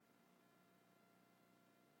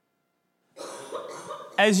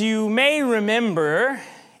As you may remember,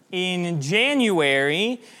 in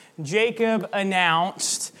January, Jacob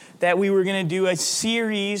announced that we were going to do a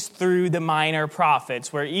series through the minor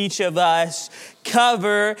prophets, where each of us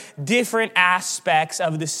cover different aspects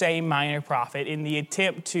of the same minor prophet in the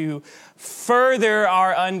attempt to further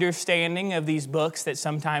our understanding of these books that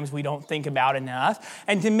sometimes we don't think about enough,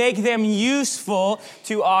 and to make them useful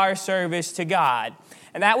to our service to God.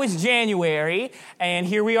 And that was January, and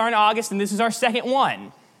here we are in August, and this is our second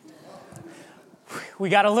one. We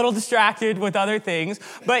got a little distracted with other things,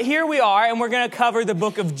 but here we are, and we're going to cover the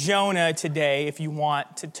book of Jonah today, if you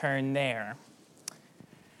want to turn there.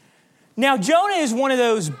 Now, Jonah is one of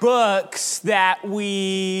those books that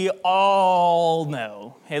we all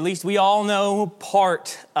know, at least we all know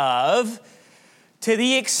part of, to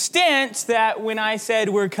the extent that when I said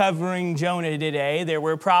we're covering Jonah today, there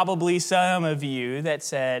were probably some of you that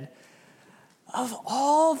said, of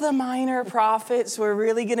all the minor prophets, we're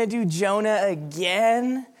really going to do Jonah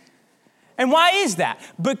again? And why is that?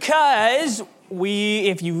 Because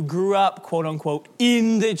if you grew up, quote unquote,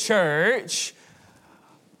 in the church,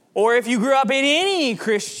 or if you grew up in any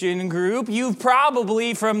Christian group, you've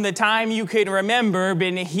probably, from the time you can remember,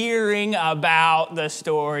 been hearing about the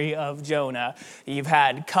story of Jonah. You've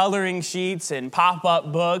had coloring sheets and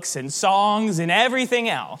pop-up books and songs and everything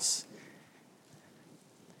else.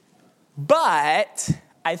 But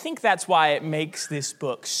I think that's why it makes this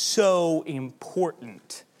book so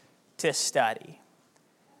important to study.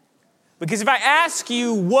 Because if I ask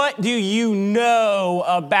you, what do you know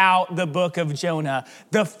about the book of Jonah?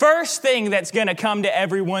 The first thing that's going to come to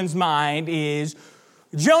everyone's mind is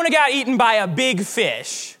Jonah got eaten by a big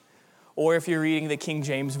fish. Or if you're reading the King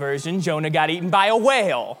James Version, Jonah got eaten by a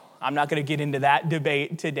whale. I'm not going to get into that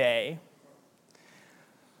debate today.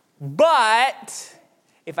 But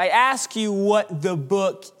if I ask you what the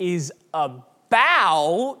book is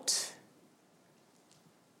about,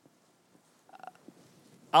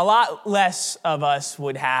 a lot less of us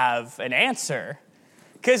would have an answer.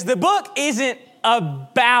 Because the book isn't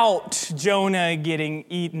about Jonah getting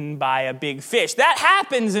eaten by a big fish. That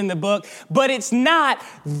happens in the book, but it's not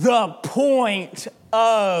the point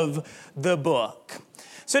of the book.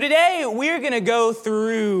 So today, we're going to go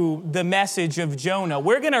through the message of Jonah.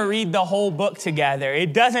 We're going to read the whole book together.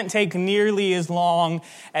 It doesn't take nearly as long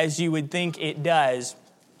as you would think it does.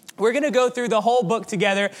 We're going to go through the whole book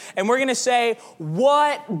together, and we're going to say,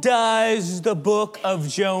 what does the book of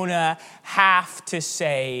Jonah have to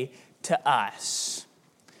say to us?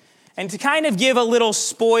 And to kind of give a little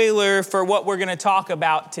spoiler for what we're going to talk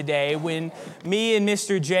about today, when me and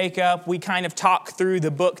Mr. Jacob, we kind of talked through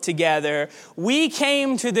the book together, we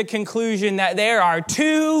came to the conclusion that there are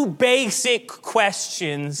two basic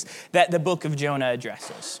questions that the book of Jonah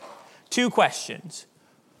addresses. Two questions.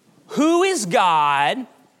 Who is God?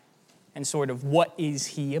 And sort of what is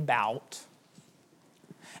he about?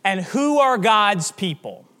 And who are God's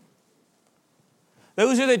people?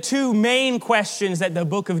 Those are the two main questions that the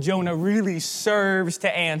book of Jonah really serves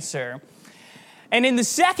to answer. And in the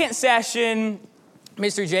second session,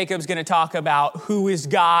 Mr. Jacob's going to talk about who is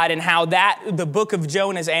God and how the book of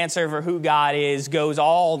Jonah's answer for who God is goes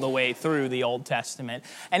all the way through the Old Testament.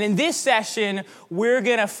 And in this session, we're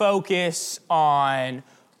going to focus on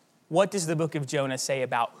what does the book of Jonah say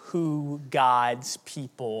about who God's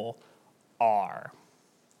people are.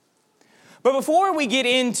 But before we get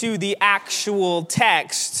into the actual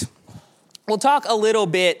text, we'll talk a little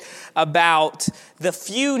bit about the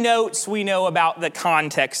few notes we know about the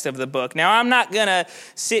context of the book. Now, I'm not going to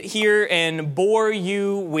sit here and bore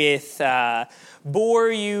you with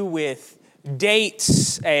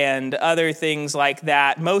dates and other things like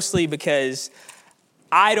that, mostly because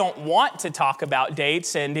I don't want to talk about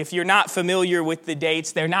dates, and if you're not familiar with the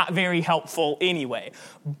dates, they're not very helpful anyway.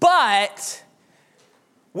 But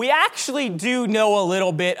we actually do know a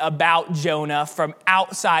little bit about Jonah from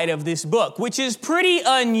outside of this book, which is pretty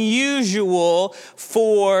unusual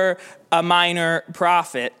for a minor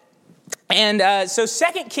prophet. And so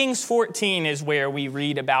 2 Kings 14 is where we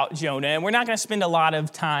read about Jonah, and we're not going to spend a lot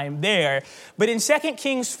of time there. But in 2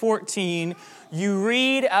 Kings 14, you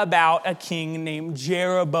read about a king named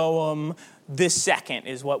Jeroboam II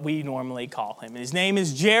is what we normally call him. His name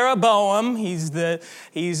is Jeroboam.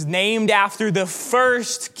 He's named after the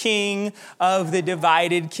first king of the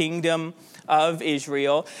divided kingdom of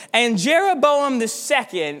Israel. And Jeroboam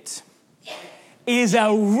II is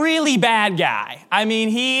a really bad guy. I mean,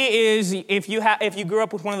 he is, if you grew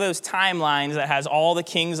up with one of those timelines that has all the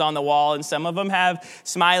kings on the wall, and some of them have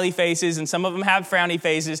smiley faces and some of them have frowny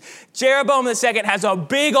faces, Jeroboam II has a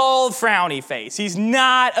big old frowny face. He's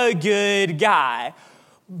not a good guy.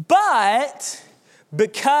 But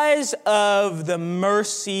because of the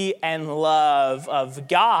mercy and love of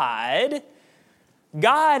God,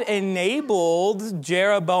 God enabled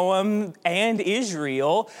Jeroboam and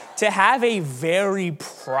Israel to have a very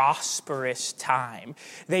prosperous time.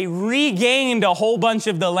 They regained a whole bunch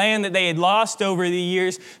of the land that they had lost over the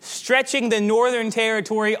years, stretching the northern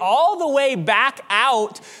territory all the way back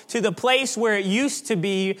out to the place where it used to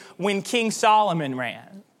be when King Solomon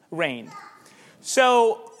reigned.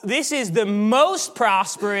 So this is the most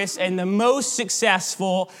prosperous and the most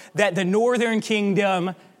successful that the northern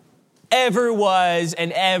kingdom ever was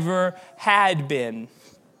and ever had been.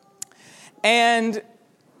 And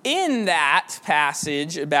in that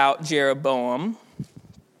passage about Jeroboam,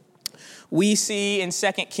 we see in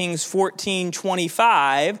 2 Kings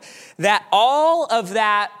 14:25 that all of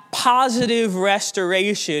that positive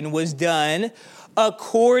restoration was done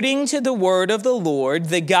according to the word of the Lord,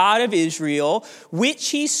 the God of Israel, which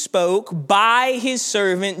he spoke by his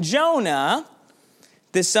servant Jonah,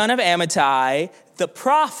 the son of Amittai, the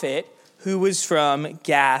prophet, who was from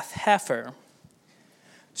Gath-Hepher.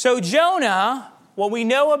 So Jonah, what we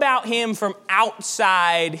know about him from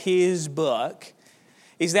outside his book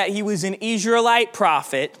is that he was an Israelite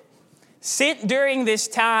prophet sent during this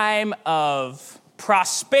time of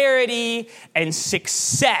prosperity and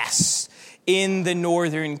success in the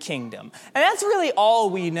northern kingdom. And that's really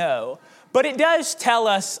all we know, but it does tell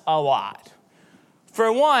us a lot.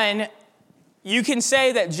 For one, you can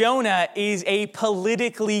say that Jonah is a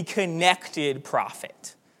politically connected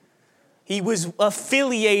prophet. He was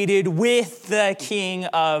affiliated with the king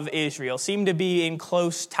of Israel, seemed to be in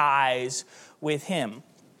close ties with him.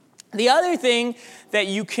 The other thing that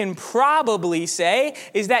you can probably say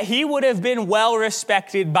is that he would have been well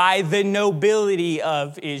respected by the nobility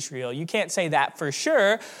of Israel. You can't say that for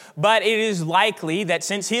sure, but it is likely that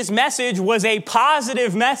since his message was a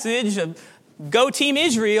positive message of Go Team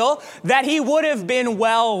Israel, that he would have been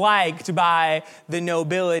well liked by the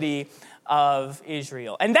nobility of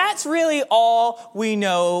Israel. And that's really all we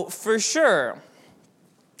know for sure.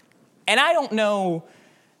 And I don't know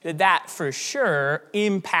that for sure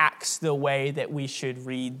impacts the way that we should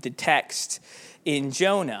read the text in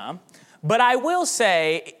Jonah. But I will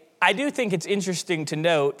say, I do think it's interesting to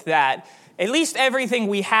note that at least everything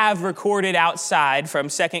we have recorded outside from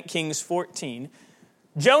 2 Kings 14,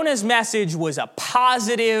 Jonah's message was a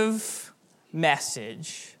positive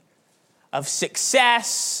message of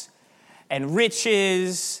success and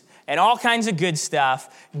riches and all kinds of good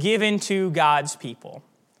stuff given to God's people.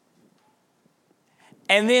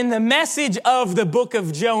 And then the message of the book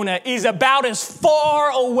of Jonah is about as far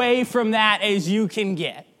away from that as you can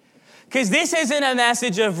get. Because this isn't a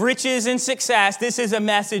message of riches and success. This is a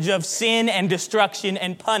message of sin and destruction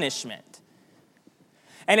and punishment.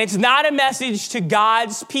 And it's not a message to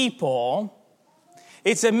God's people.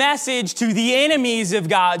 It's a message to the enemies of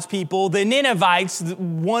God's people, the Ninevites,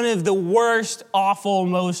 one of the worst, awful,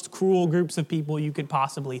 most cruel groups of people you could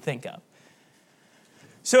possibly think of.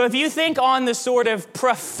 So if you think on the sort of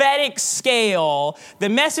prophetic scale, the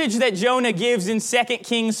message that Jonah gives in 2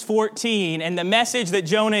 Kings 14 and the message that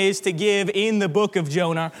Jonah is to give in the book of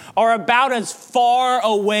Jonah are about as far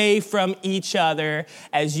away from each other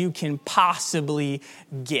as you can possibly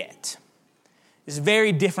get. It's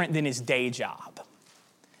very different than his day job.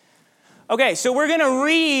 Okay, so we're going to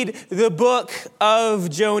read the book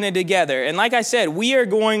of Jonah together. And like I said, we are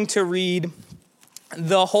going to read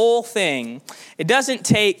the whole thing. It doesn't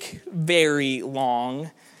take very long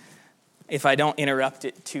if I don't interrupt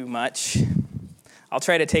it too much. I'll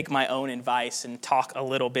try to take my own advice and talk a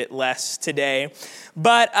little bit less today.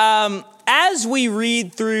 But as we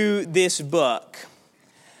read through this book,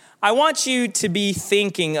 I want you to be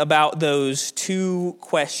thinking about those two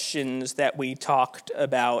questions that we talked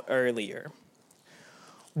about earlier.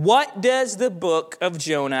 What does the book of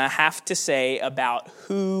Jonah have to say about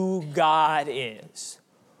who God is?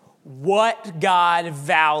 What God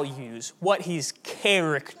values? What his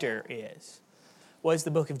character is? What does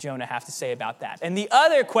the book of Jonah have to say about that? And the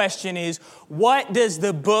other question is, what does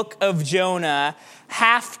the book of Jonah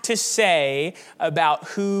have to say about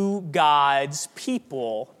who God's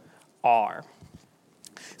people are?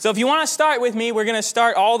 So if you want to start with me, we're going to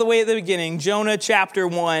start all the way at the beginning. Jonah chapter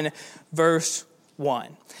 1, verse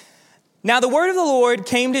 1. Now the word of the Lord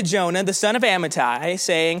came to Jonah, the son of Amittai,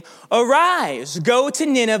 saying, "Arise, go to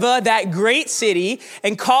Nineveh, that great city,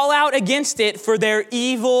 and call out against it, for their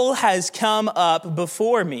evil has come up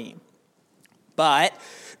before me. But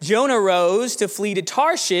Jonah rose to flee to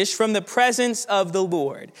Tarshish from the presence of the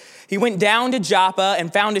Lord. He went down to Joppa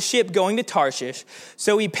and found a ship going to Tarshish.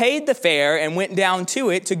 So he paid the fare and went down to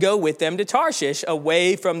it to go with them to Tarshish,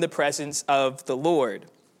 away from the presence of the Lord.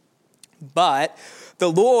 But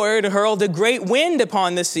the Lord hurled a great wind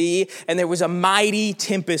upon the sea, and there was a mighty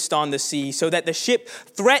tempest on the sea, so that the ship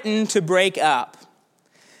threatened to break up.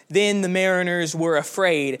 Then the mariners were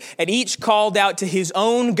afraid, and each called out to his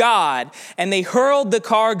own God, and they hurled the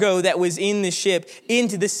cargo that was in the ship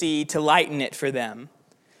into the sea to lighten it for them.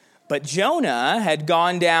 But Jonah had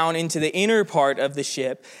gone down into the inner part of the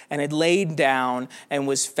ship and had laid down and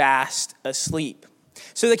was fast asleep.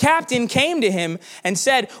 So the captain came to him and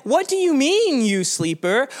said, "What do you mean, you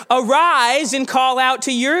sleeper? Arise and call out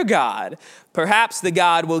to your God. Perhaps the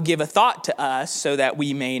God will give a thought to us so that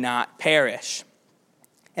we may not perish."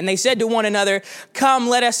 And they said to one another, "Come,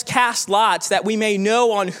 let us cast lots that we may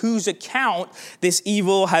know on whose account this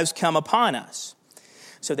evil has come upon us."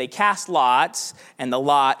 So they cast lots, and the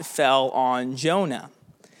lot fell on Jonah.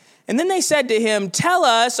 And then they said to him, "Tell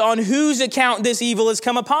us on whose account this evil has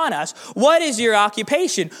come upon us. What is your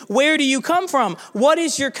occupation? Where do you come from? What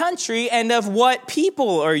is your country? And of what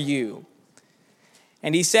people are you?"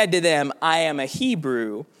 And he said to them, "I am a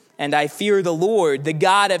Hebrew, and I fear the Lord, the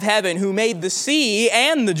God of heaven, who made the sea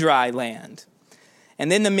and the dry land."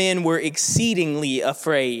 And then the men were exceedingly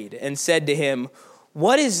afraid and said to him,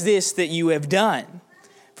 "What is this that you have done?"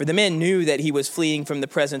 For the men knew that he was fleeing from the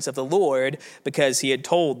presence of the Lord, because he had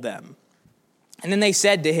told them. And then they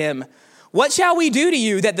said to him, "What shall we do to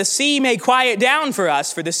you that the sea may quiet down for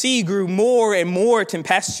us?" For the sea grew more and more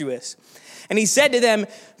tempestuous. And he said to them,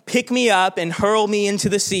 "Pick me up and hurl me into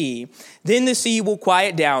the sea. Then the sea will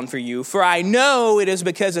quiet down for you. For I know it is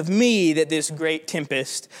because of me that this great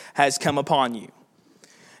tempest has come upon you."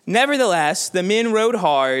 Nevertheless, the men rowed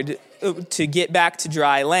hard to get back to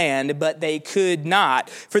dry land, but they could not,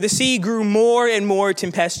 for the sea grew more and more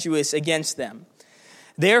tempestuous against them.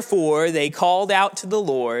 Therefore, they called out to the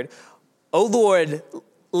Lord, "O Lord,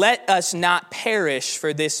 let us not perish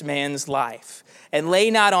for this man's life, and lay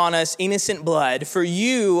not on us innocent blood, for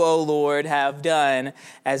you, O Lord, have done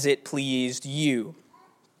as it pleased you."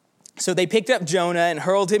 So they picked up Jonah and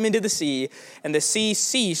hurled him into the sea, and the sea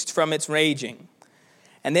ceased from its raging.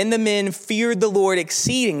 And then the men feared the Lord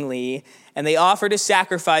exceedingly, and they offered a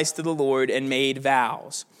sacrifice to the Lord and made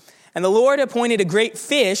vows. And the Lord appointed a great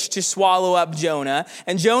fish to swallow up Jonah,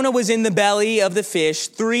 and Jonah was in the belly of the fish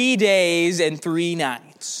 3 days and 3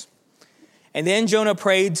 nights. And then Jonah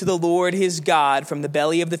prayed to the Lord his God from the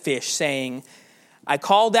belly of the fish, saying, "I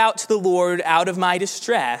called out to the Lord out of my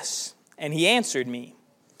distress, and he answered me.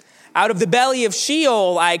 Out of the belly of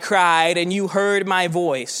Sheol I cried, and you heard my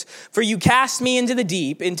voice. For you cast me into the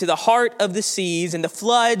deep, into the heart of the seas, and the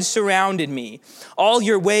floods surrounded me. All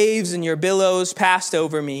your waves and your billows passed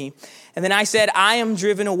over me. And then I said, I am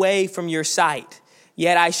driven away from your sight.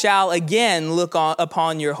 Yet I shall again look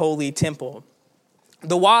upon your holy temple.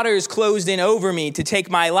 The waters closed in over me to take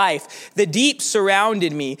my life. The deep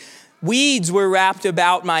surrounded me. Weeds were wrapped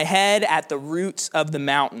about my head at the roots of the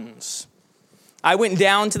mountains. I went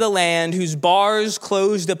down to the land whose bars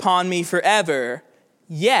closed upon me forever.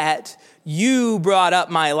 Yet you brought up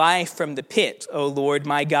my life from the pit, O Lord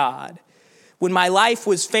my God. When my life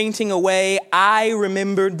was fainting away, I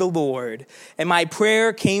remembered the Lord, and my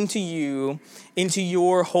prayer came to you into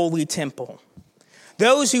your holy temple.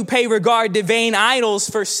 Those who pay regard to vain idols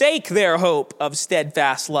forsake their hope of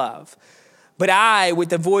steadfast love. But I, with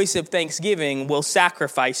the voice of thanksgiving, will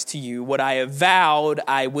sacrifice to you what I have vowed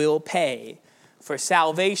I will pay. For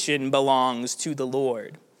salvation belongs to the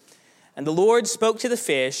Lord. And the Lord spoke to the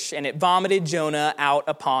fish, and it vomited Jonah out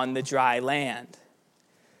upon the dry land.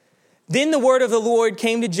 Then the word of the Lord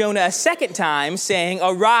came to Jonah a second time, saying,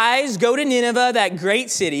 Arise, go to Nineveh, that great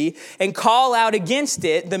city, and call out against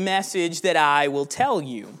it the message that I will tell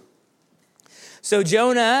you. So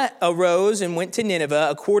Jonah arose and went to Nineveh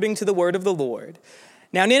according to the word of the Lord.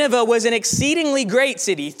 Now Nineveh was an exceedingly great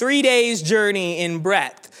city, 3 days' journey in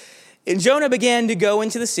breadth. And Jonah began to go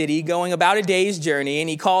into the city, going about a day's journey, and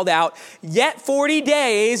he called out, Yet 40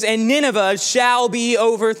 days, and Nineveh shall be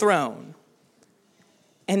overthrown.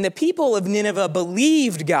 And the people of Nineveh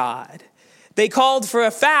believed God. They called for a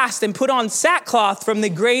fast and put on sackcloth from the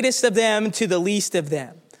greatest of them to the least of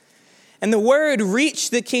them. And the word reached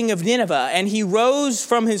the king of Nineveh, and he rose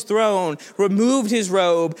from his throne, removed his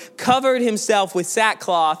robe, covered himself with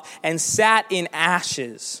sackcloth, and sat in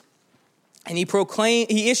ashes. And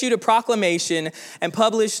he issued a proclamation and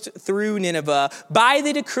published through Nineveh, by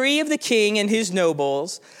the decree of the king and his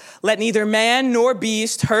nobles, let neither man nor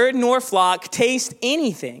beast, herd nor flock taste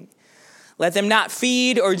anything. Let them not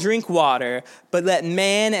feed or drink water, but let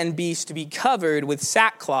man and beast be covered with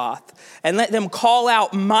sackcloth, and let them call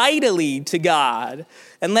out mightily to God,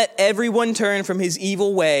 and let everyone turn from his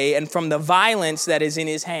evil way and from the violence that is in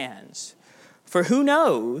his hands. For who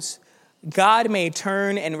knows, God may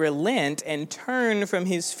turn and relent and turn from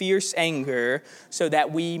his fierce anger so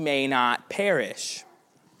that we may not perish.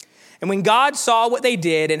 And when God saw what they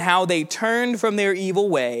did and how they turned from their evil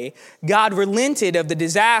way, God relented of the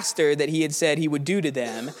disaster that he had said he would do to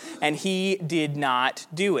them, and he did not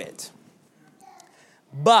do it.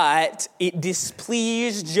 But it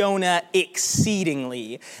displeased Jonah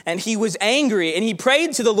exceedingly, and he was angry, and he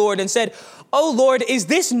prayed to the Lord and said, "Oh Lord, is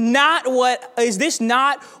this not what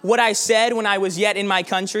I said when I was yet in my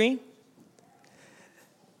country?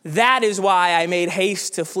 That is why I made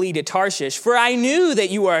haste to flee to Tarshish, for I knew that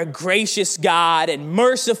you are a gracious God and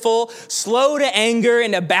merciful, slow to anger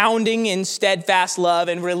and abounding in steadfast love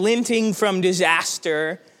and relenting from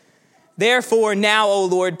disaster. Therefore now, O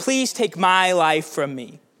Lord, please take my life from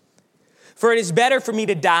me, for it is better for me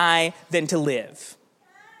to die than to live."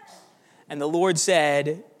 And the Lord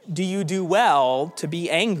said, "Do you do well to be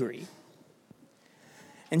angry?"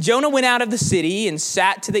 And Jonah went out of the city and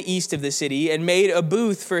sat to the east of the city and made a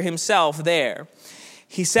booth for himself there.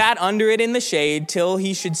 He sat under it in the shade till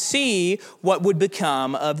he should see what would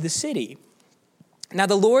become of the city. Now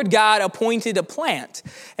the Lord God appointed a plant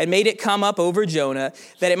and made it come up over Jonah,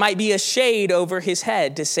 that it might be a shade over his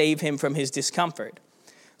head to save him from his discomfort.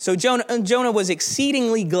 So Jonah was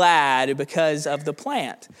exceedingly glad because of the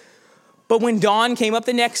plant. But when dawn came up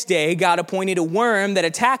the next day, God appointed a worm that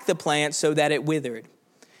attacked the plant so that it withered.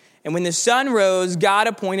 And when the sun rose, God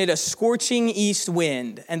appointed a scorching east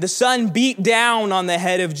wind, and the sun beat down on the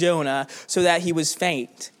head of Jonah so that he was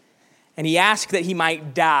faint. And he asked that he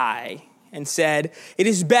might die, and said, "It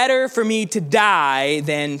is better for me to die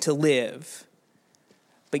than to live."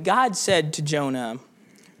 But God said to Jonah,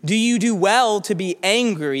 "Do you do well to be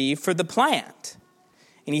angry for the plant?"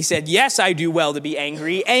 And he said, "Yes, I do well to be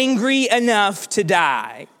angry enough to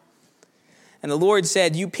die." And the Lord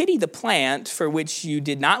said, "You pity the plant for which you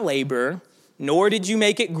did not labor, nor did you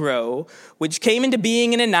make it grow, which came into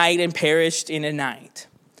being in a night and perished in a night.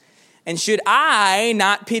 And should I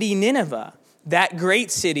not pity Nineveh, that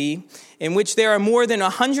great city, in which there are more than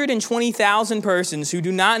 120,000 persons who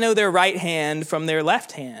do not know their right hand from their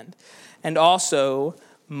left hand, and also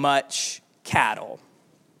much cattle?"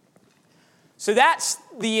 So that's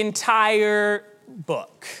the entire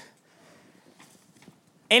book.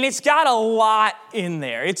 And it's got a lot in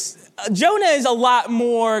there. Jonah is a lot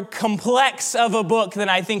more complex of a book than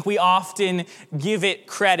I think we often give it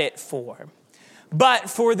credit for. But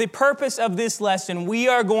for the purpose of this lesson, we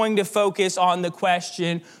are going to focus on the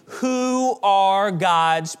question, who are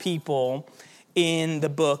God's people in the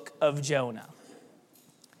book of Jonah?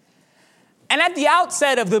 And at the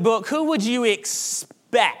outset of the book, who would you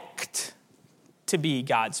expect to be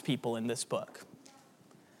God's people in this book?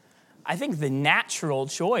 I think the natural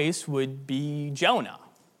choice would be Jonah.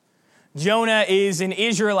 Jonah is an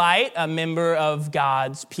Israelite, a member of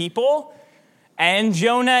God's people, and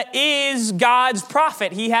Jonah is God's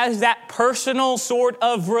prophet. He has that personal sort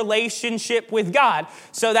of relationship with God.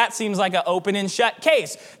 So that seems like an open and shut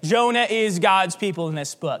case. Jonah is God's people in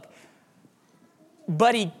this book.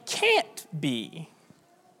 But he can't be,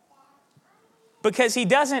 because he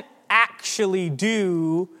doesn't actually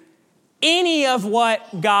do any of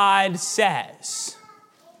what God says.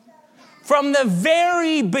 From the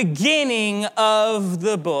very beginning of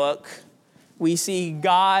the book, we see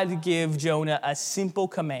God give Jonah a simple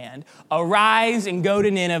command: arise and go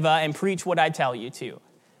to Nineveh and preach what I tell you to.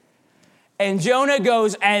 And Jonah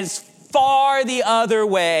goes as far the other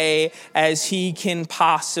way as he can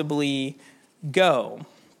possibly go.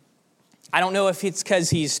 I don't know if it's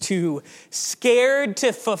because he's too scared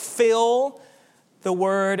to fulfill the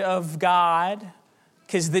word of God,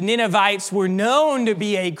 because the Ninevites were known to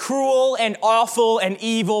be a cruel and awful and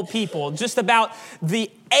evil people, just about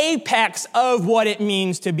the apex of what it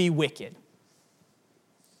means to be wicked.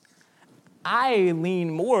 I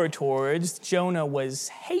lean more towards Jonah was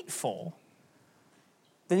hateful.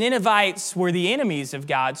 The Ninevites were the enemies of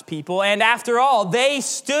God's people, and after all, they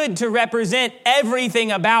stood to represent everything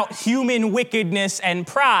about human wickedness and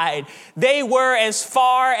pride. They were as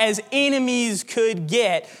far as enemies could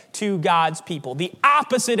get to God's people, the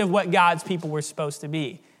opposite of what God's people were supposed to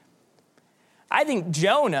be. I think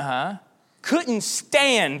Jonah couldn't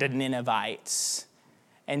stand the Ninevites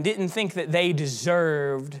and didn't think that they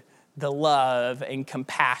deserved the love and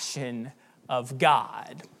compassion of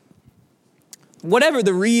God. Whatever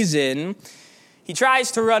the reason, he tries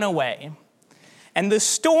to run away. And the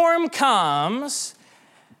storm comes,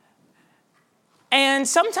 and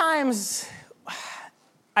sometimes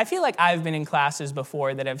I feel like I've been in classes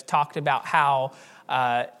before that have talked about how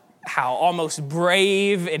almost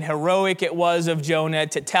brave and heroic it was of Jonah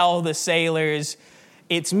to tell the sailors,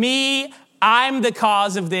 "It's me, I'm the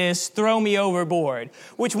cause of this, throw me overboard."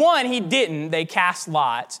 Which one, he didn't, they cast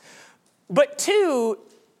lots. But two,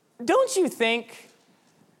 don't you think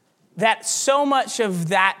that so much of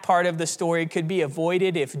that part of the story could be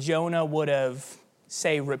avoided if Jonah would have,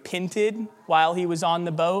 say, repented while he was on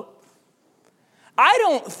the boat? I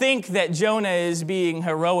don't think that Jonah is being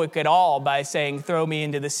heroic at all by saying, "Throw me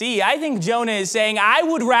into the sea." I think Jonah is saying, "I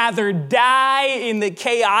would rather die in the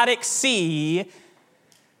chaotic sea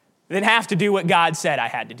than have to do what God said I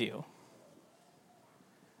had to do."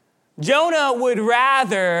 Jonah would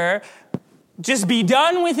rather just be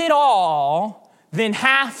done with it all than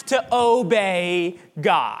have to obey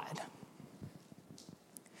God.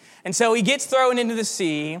 And so he gets thrown into the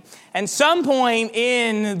sea, and some point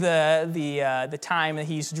in the time that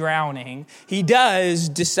he's drowning, he does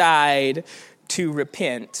decide to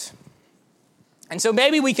repent. And so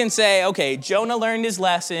maybe we can say, okay, Jonah learned his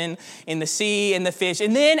lesson in the sea and the fish,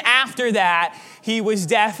 and then after that, he was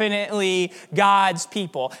definitely God's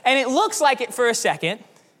people. And it looks like it for a second,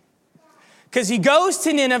 because he goes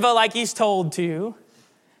to Nineveh like he's told to,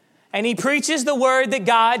 and he preaches the word that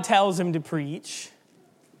God tells him to preach.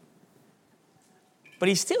 But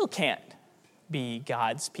he still can't be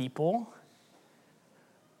God's people.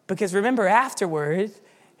 Because remember, afterward,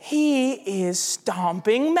 he is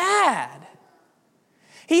stomping mad.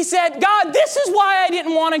 He said, "God, this is why I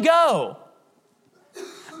didn't want to go.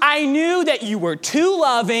 I knew that you were too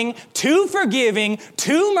loving, too forgiving,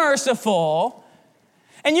 too merciful,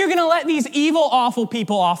 and you're going to let these evil, awful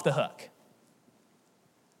people off the hook.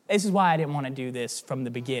 This is why I didn't want to do this from the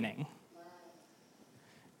beginning."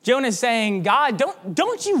 Jonah's saying, "God,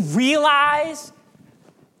 don't you realize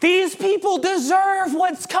these people deserve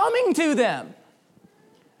what's coming to them?"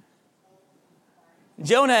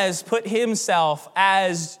 Jonah has put himself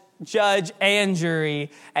as judge and jury,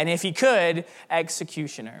 and if he could,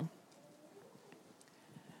 executioner.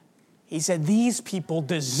 He said, these people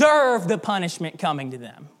deserve the punishment coming to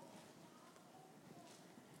them.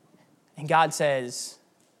 And God says,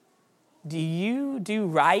 "Do you do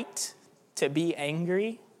right to be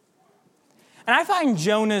angry?" And I find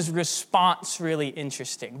Jonah's response really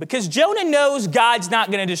interesting, because Jonah knows God's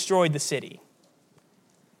not going to destroy the city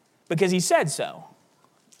because he said so.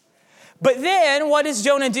 But then what does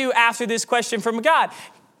Jonah do after this question from God?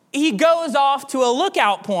 He goes off to a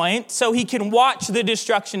lookout point so he can watch the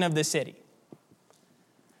destruction of the city.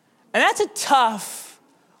 And that's a tough,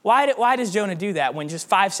 why does Jonah do that when just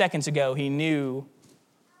 5 seconds ago he knew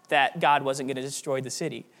that God wasn't going to destroy the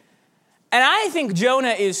city? And I think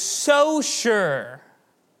Jonah is so sure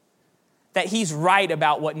that he's right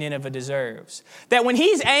about what Nineveh deserves, that when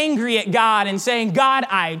he's angry at God and saying, "God,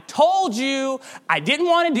 I told you I didn't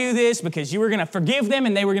want to do this because you were going to forgive them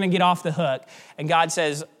and they were going to get off the hook," and God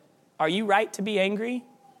says, "Are you right to be angry?"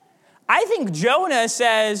 I think Jonah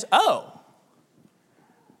says, "Oh,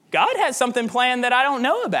 God has something planned that I don't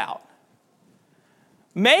know about.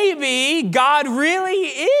 Maybe God really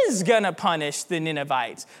is going to punish the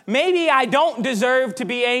Ninevites. Maybe I don't deserve to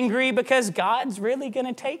be angry because God's really going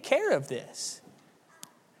to take care of this."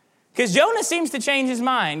 Because Jonah seems to change his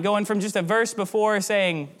mind, going from just a verse before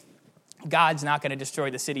saying, God's not going to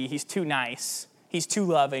destroy the city, he's too nice, he's too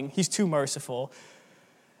loving, he's too merciful,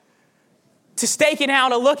 to staking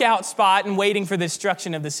out a lookout spot and waiting for the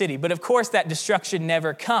destruction of the city. But of course, that destruction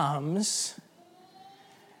never comes.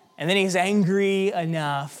 And then he's angry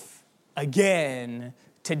enough again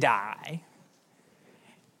to die.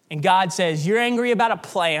 And God says, "You're angry about a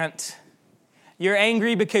plant. You're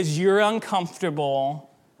angry because you're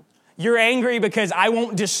uncomfortable. You're angry because I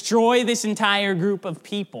won't destroy this entire group of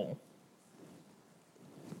people.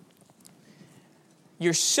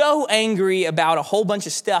 You're so angry about a whole bunch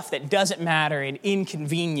of stuff that doesn't matter and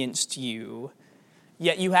inconvenienced you,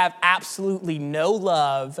 yet you have absolutely no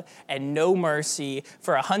love and no mercy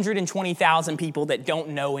for 120,000 people that don't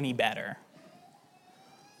know any better,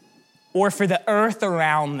 or for the earth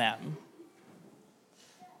around them.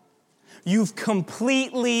 You've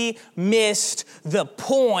completely missed the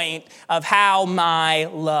point of how my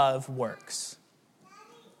love works."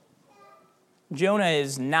 Jonah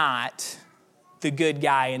is not the good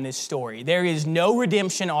guy in this story. There is no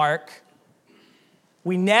redemption arc.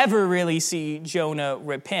 We never really see Jonah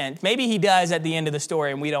repent. Maybe he does at the end of the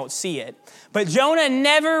story and we don't see it. But Jonah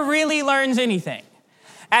never really learns anything.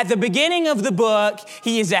 At the beginning of the book,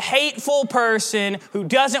 he is a hateful person who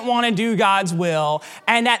doesn't want to do God's will.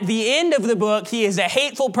 And at the end of the book, he is a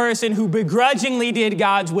hateful person who begrudgingly did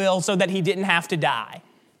God's will so that he didn't have to die.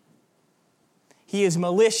 He is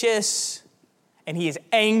malicious and he is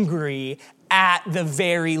angry at the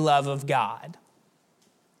very love of God.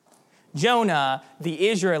 Jonah, the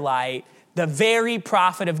Israelite, the very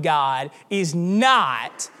prophet of God, is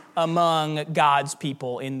not among God's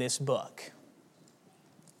people in this book.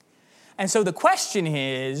 And so the question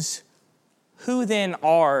is, who then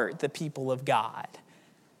are the people of God?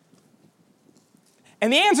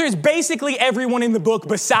 And the answer is basically everyone in the book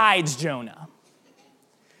besides Jonah.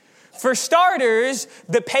 For starters,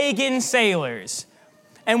 the pagan sailors.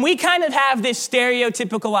 And we kind of have this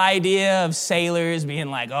stereotypical idea of sailors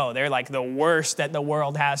being like, oh, they're like the worst that the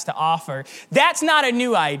world has to offer. That's not a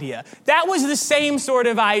new idea. That was the same sort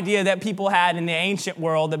of idea that people had in the ancient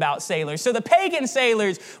world about sailors. So the pagan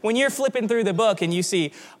sailors, when you're flipping through the book and you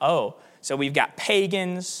see, oh, so we've got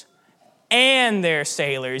pagans and they're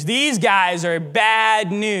sailors. These guys are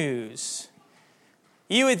bad news.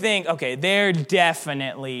 You would think, okay, they're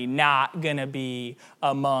definitely not going to be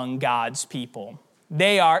among God's people.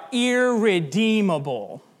 They are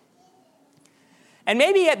irredeemable. And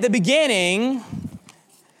maybe at the beginning,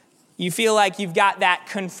 you feel like you've got that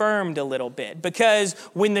confirmed a little bit. Because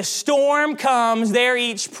when the storm comes, they're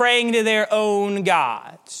each praying to their own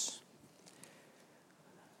gods.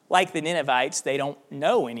 Like the Ninevites, they don't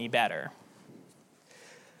know any better.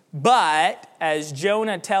 But as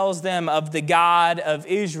Jonah tells them of the God of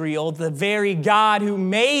Israel, the very God who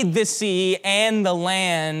made the sea and the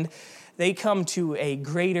land, they come to a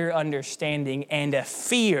greater understanding and a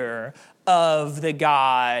fear of the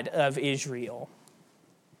God of Israel.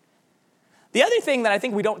 The other thing that I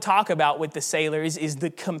think we don't talk about with the sailors is the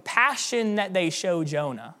compassion that they show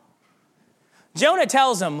Jonah. Jonah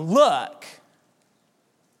tells them, look,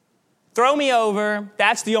 throw me over.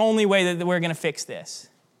 That's the only way that we're going to fix this.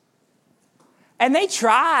 And they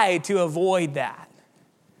try to avoid that.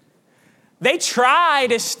 They try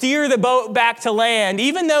to steer the boat back to land,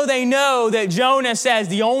 even though they know that Jonah says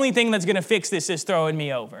the only thing that's going to fix this is throwing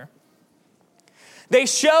me over. They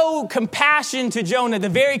show compassion to Jonah, the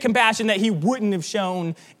very compassion that he wouldn't have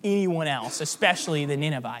shown anyone else, especially the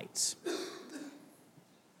Ninevites.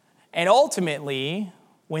 And ultimately,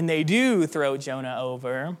 when they do throw Jonah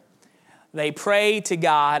over, they pray to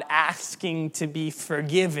God asking to be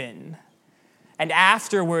forgiven. And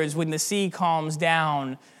afterwards, when the sea calms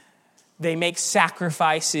down, they make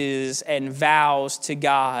sacrifices and vows to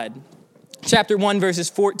God. Chapter 1, verses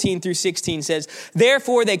 14 through 16 says,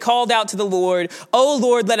 therefore they called out to the Lord, O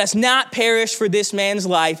Lord, let us not perish for this man's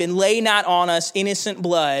life, and lay not on us innocent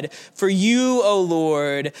blood. For you, O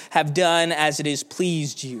Lord, have done as it has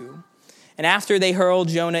pleased you. And after they hurled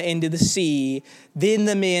Jonah into the sea, then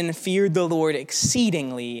the men feared the Lord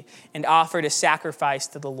exceedingly and offered a sacrifice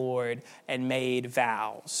to the Lord and made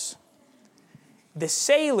vows. The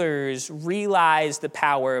sailors realize the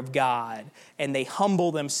power of God and they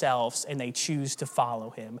humble themselves and they choose to follow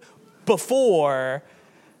him before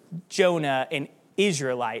Jonah, an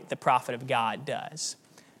Israelite, the prophet of God, does.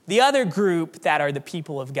 The other group that are the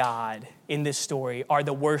people of God in this story are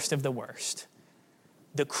the worst of the worst.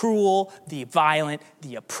 The cruel, the violent,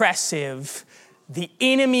 the oppressive, the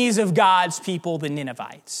enemies of God's people, the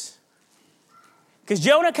Ninevites. Because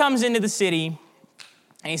Jonah comes into the city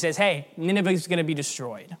and he says, hey, Nineveh is going to be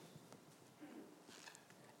destroyed.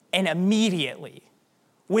 And immediately,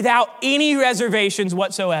 without any reservations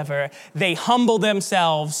whatsoever, they humble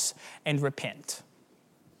themselves and repent.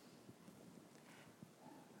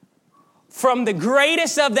 From the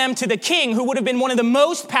greatest of them to the king, who would have been one of the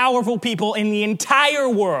most powerful people in the entire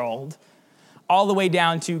world, all the way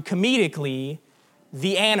down to, comedically,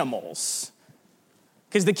 the animals.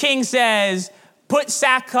 Because the king says, put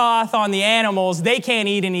sackcloth on the animals. They can't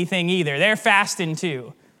eat anything either. They're fasting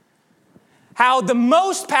too. How the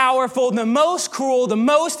most powerful, the most cruel, the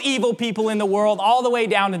most evil people in the world, all the way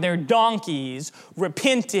down to their donkeys,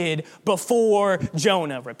 repented before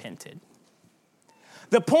Jonah repented.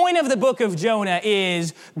 The point of the book of Jonah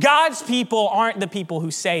is God's people aren't the people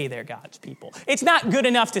who say they're God's people. It's not good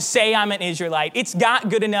enough to say I'm an Israelite. It's not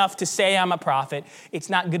good enough to say I'm a prophet. It's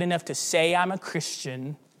not good enough to say I'm a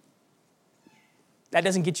Christian. That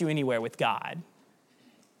doesn't get you anywhere with God.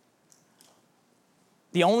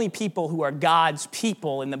 The only people who are God's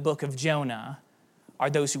people in the book of Jonah are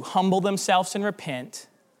those who humble themselves and repent,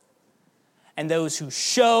 and those who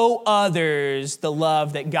show others the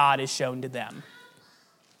love that God has shown to them.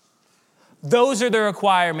 Those are the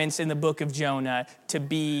requirements in the book of Jonah to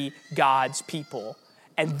be God's people.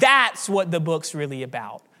 And that's what the book's really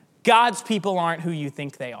about. God's people aren't who you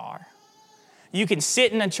think they are. You can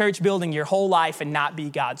sit in a church building your whole life and not be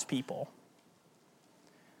God's people.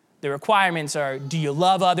 The requirements are, do you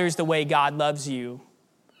love others the way God loves you?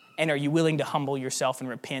 And are you willing to humble yourself and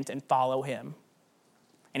repent and follow him?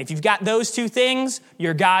 And if you've got those two things,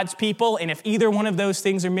 you're God's people. And if either one of those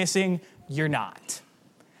things are missing, you're not.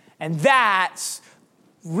 And that's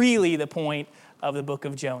really the point of the book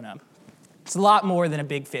of Jonah. It's a lot more than a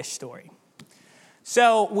big fish story.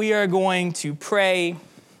 So we are going to pray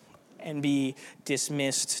and be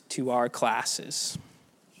dismissed to our classes.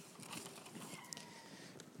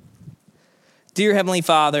 Dear Heavenly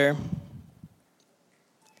Father,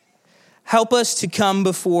 help us to come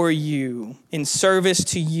before you in service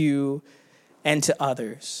to you and to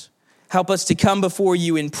others. Help us to come before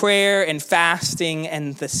you in prayer and fasting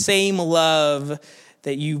and the same love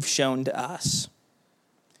that you've shown to us.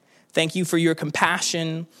 Thank you for your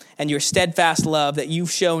compassion and your steadfast love that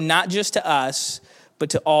you've shown not just to us, but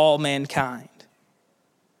to all mankind.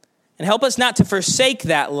 And help us not to forsake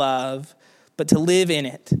that love, but to live in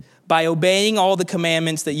it by obeying all the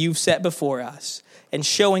commandments that you've set before us and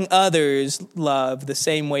showing others love the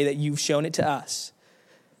same way that you've shown it to us.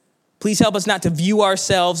 Please help us not to view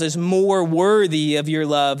ourselves as more worthy of your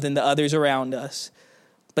love than the others around us,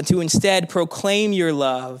 but to instead proclaim your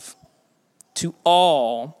love to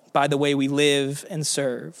all by the way we live and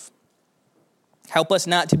serve. Help us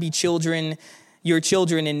not to be your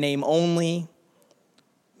children in name only,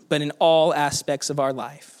 but in all aspects of our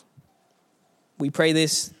life. We pray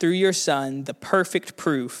this through your Son, the perfect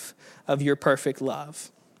proof of your perfect love.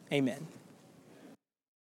 Amen.